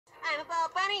ball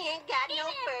bunny ain't got no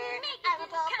fur. I'm a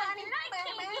ball bunny.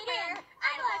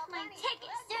 I lost my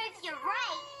ticket. Serves you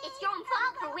right. It's your own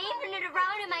fault for waving it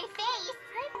around in my face.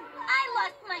 I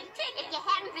lost my ticket. If you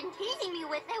hadn't been teasing me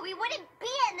with it, we wouldn't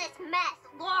be in this mess,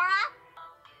 Laura.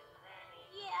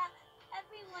 Yeah,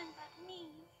 everyone but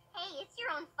me. Hey, it's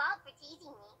your own fault for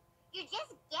teasing me. You're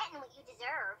just getting what you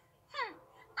deserve.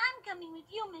 I'm coming with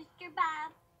you, Mr.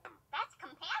 Bob. That's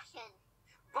compassion.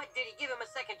 But did he give him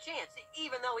a second chance,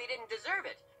 even though he didn't deserve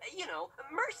it? You know,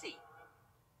 mercy.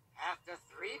 After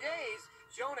 3 days,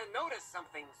 Jonah noticed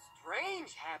something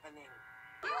strange happening.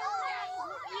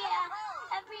 Yeah,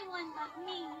 everyone but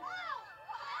me.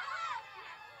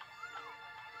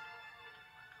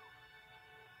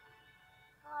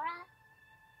 Laura,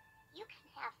 you can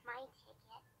have my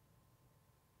ticket.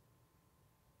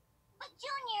 But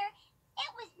Junior,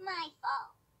 it was my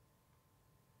fault.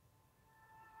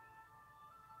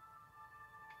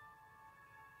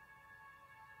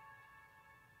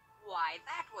 Why,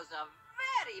 that was a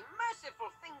very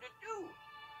merciful thing to do.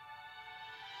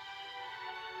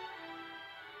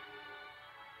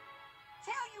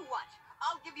 Tell you what,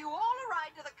 I'll give you all a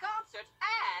ride to the